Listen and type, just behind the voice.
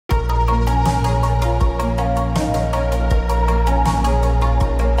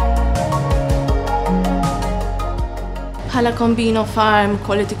bħala Combino Farm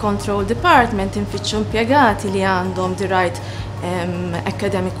Quality Control Department infittxu impjegati li għandhom the right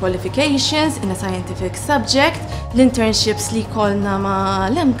academic qualifications in a scientific subject. L-internships li kolna ma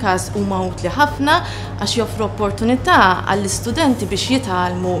l-MCAST huma utli ħafna għax joffru opportunità għall-istudenti biex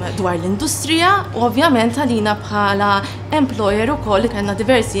jitalmu dwar l-industrija u ovvjament għalina bħala employer ukoll li kellna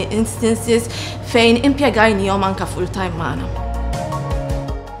diversi instances fejn impjegajnihom anka full-time magħna.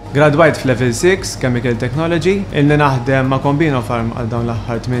 Gradwajt f'Level 6 Chemical Technology, illi naħdem ma' Combino Farm għal dawn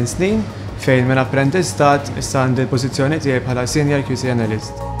l-aħħar 8 snin, fejn minn apprentistat issa għandi l-pożizzjoni tiegħi bħala Senior QC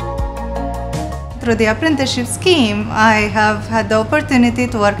Analyst. Through the apprenticeship scheme, I have had the opportunity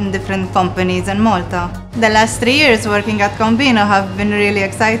to work in different companies in Malta. The last 3 years working at Combino have been really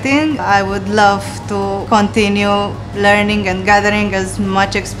exciting. I would love to continue learning and gathering as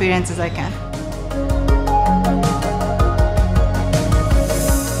much experience as I can.